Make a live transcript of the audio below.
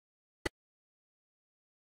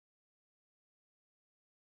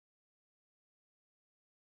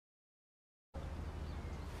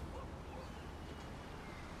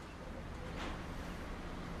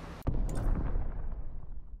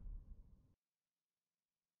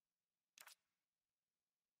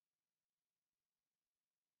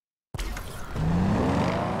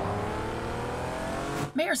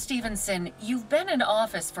Mayor Stevenson, you've been in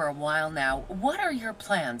office for a while now. What are your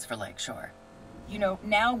plans for Lakeshore? You know,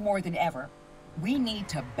 now more than ever, we need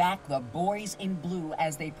to back the boys in blue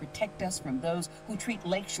as they protect us from those who treat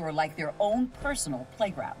Lakeshore like their own personal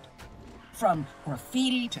playground. From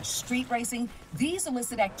graffiti to street racing, these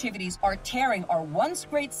illicit activities are tearing our once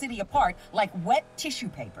great city apart like wet tissue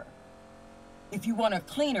paper. If you want a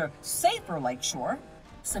cleaner, safer Lakeshore,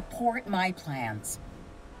 support my plans.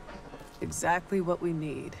 Exactly what we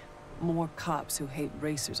need. More cops who hate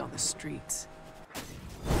racers on the streets.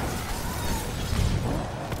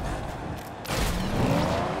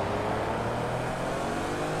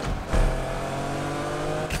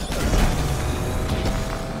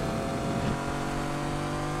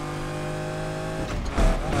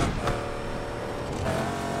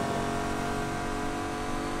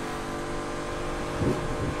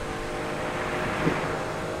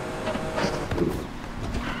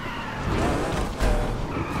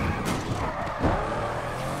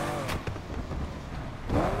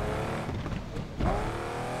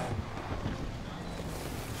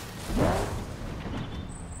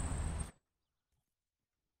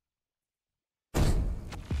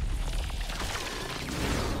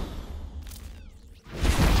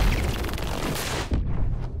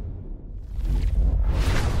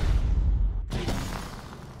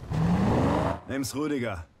 Name's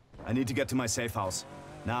Rudiger. I need to get to my safe house.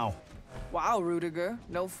 Now. Wow, Rudiger.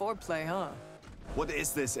 No foreplay, huh? What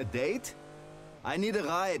is this, a date? I need a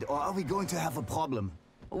ride, or are we going to have a problem?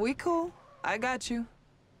 We cool. I got you.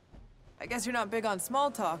 I guess you're not big on small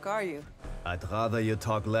talk, are you? I'd rather you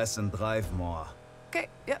talk less and drive more. Okay,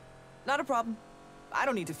 yep. Not a problem. I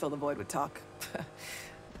don't need to fill the void with talk.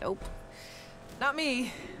 Nope. Not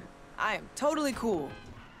me. I am totally cool.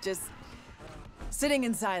 Just sitting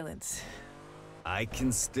in silence. I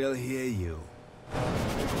can still hear you.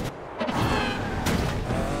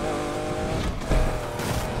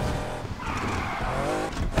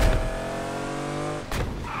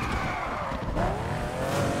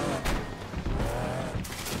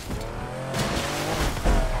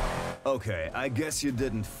 Okay, I guess you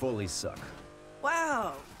didn't fully suck.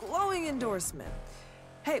 Wow, glowing endorsement.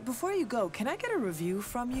 Hey, before you go, can I get a review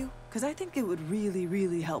from you? Because I think it would really,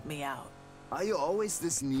 really help me out. Are you always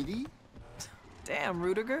this needy? Damn,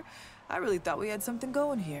 Rudiger. I really thought we had something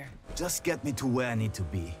going here. Just get me to where I need to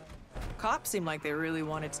be. Cops seem like they really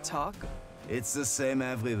wanted to talk. It's the same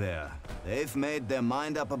everywhere. They've made their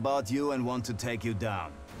mind up about you and want to take you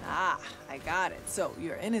down. Ah, I got it. So,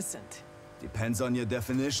 you're innocent. Depends on your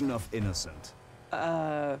definition of innocent.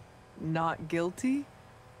 Not guilty?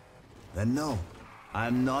 Then no.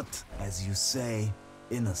 I'm not, as you say,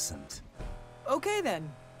 innocent. Okay,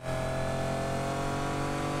 then.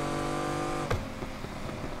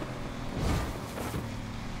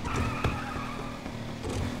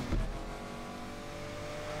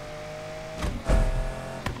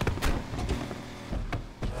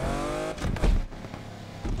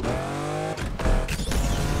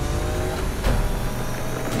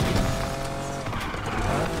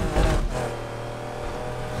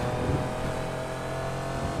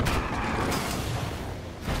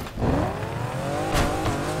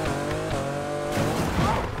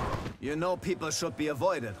 You know people should be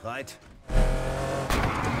avoided, right?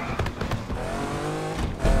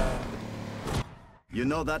 You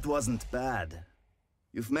know that wasn't bad.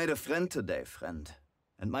 You've made a friend today, friend.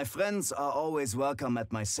 And my friends are always welcome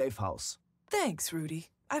at my safe house. Thanks, Rudy.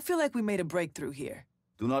 I feel like we made a breakthrough here.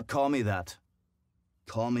 Do not call me that.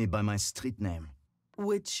 Call me by my street name.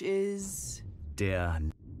 Which is... Der...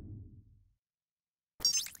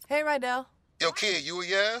 Hey, Rydell. Yo, kid, you a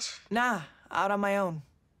yes? Nah, out on my own.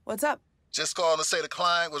 What's up? Just calling to say the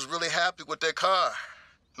client was really happy with their car.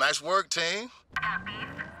 Nice work, team. Happy? We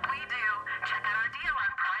do. Check out our deal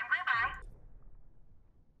on Prime Ribeye.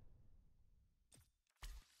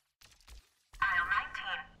 Aisle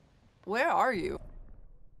 19. Where are you?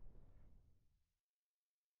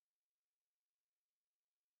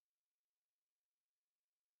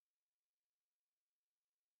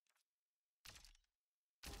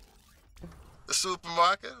 The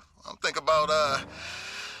supermarket? I'm thinking about,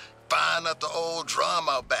 buying up the old drum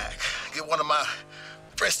out back. Get one of my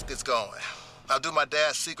briskets going. I'll do my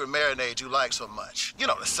dad's secret marinade you like so much. You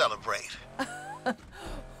know, to celebrate.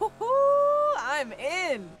 I'm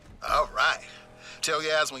in. All right. Tell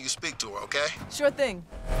Yaz when you speak to her, okay? Sure thing.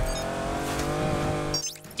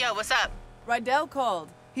 Yo, what's up? Rydell called.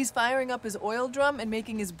 He's firing up his oil drum and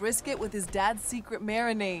making his brisket with his dad's secret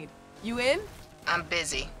marinade. You in? I'm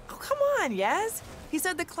busy. Oh, come on, Yaz. He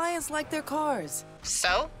said the clients like their cars.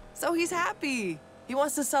 So? So he's happy. He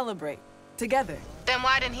wants to celebrate. Together. Then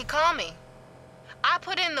why didn't he call me? I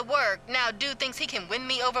put in the work, now dude thinks he can win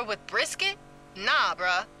me over with brisket? Nah,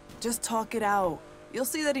 bruh. Just talk it out. You'll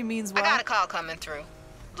see that he means well. I got a call coming through.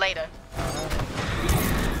 Later.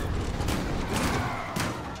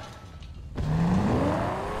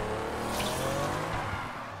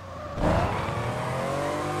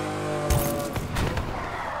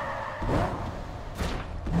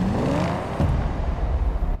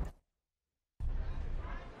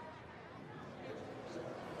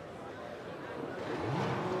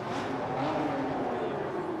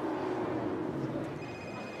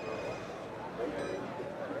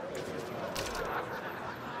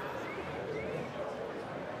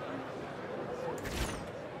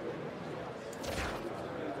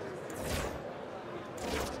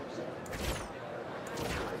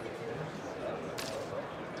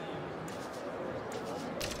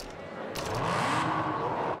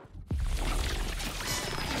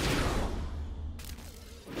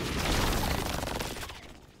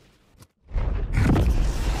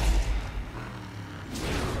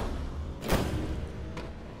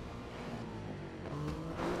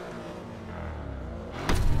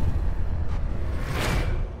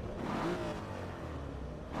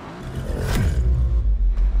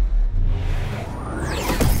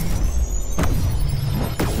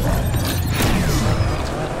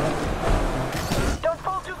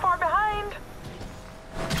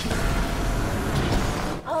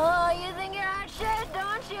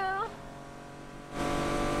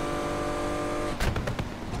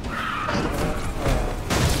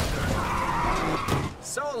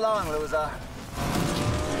 So long, loser.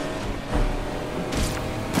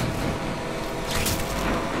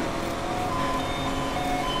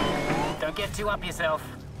 Don't get too up yourself.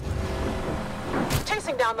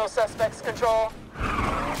 Chasing down those suspects, Control.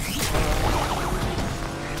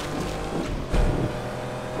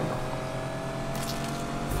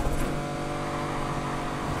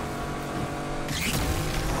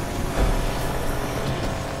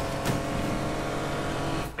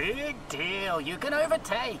 Big deal. You can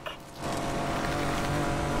overtake.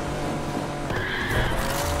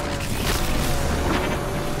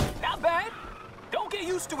 Not bad. Don't get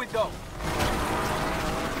used to it, though.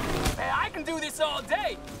 Hey, I can do this all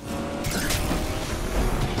day.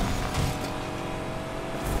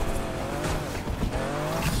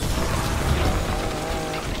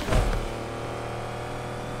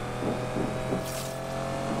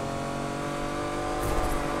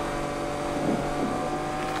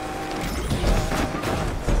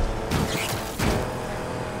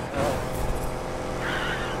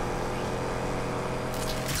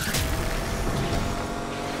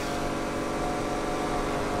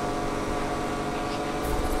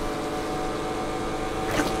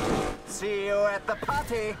 See you at the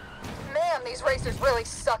party. Man, these racers really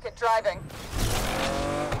suck at driving.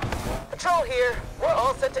 Patrol here. We're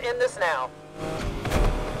all set to end this now.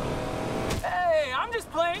 Hey, I'm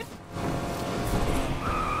just playing.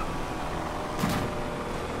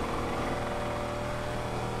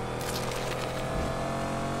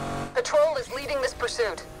 Patrol is leading this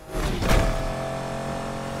pursuit.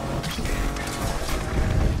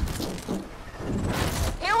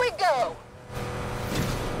 Here we go.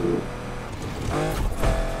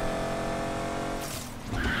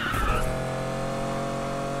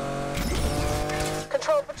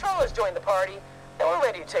 Patrol has joined the party, and we're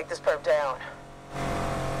ready to take this perp down.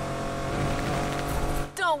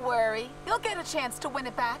 Don't worry. You'll get a chance to win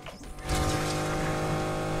it back.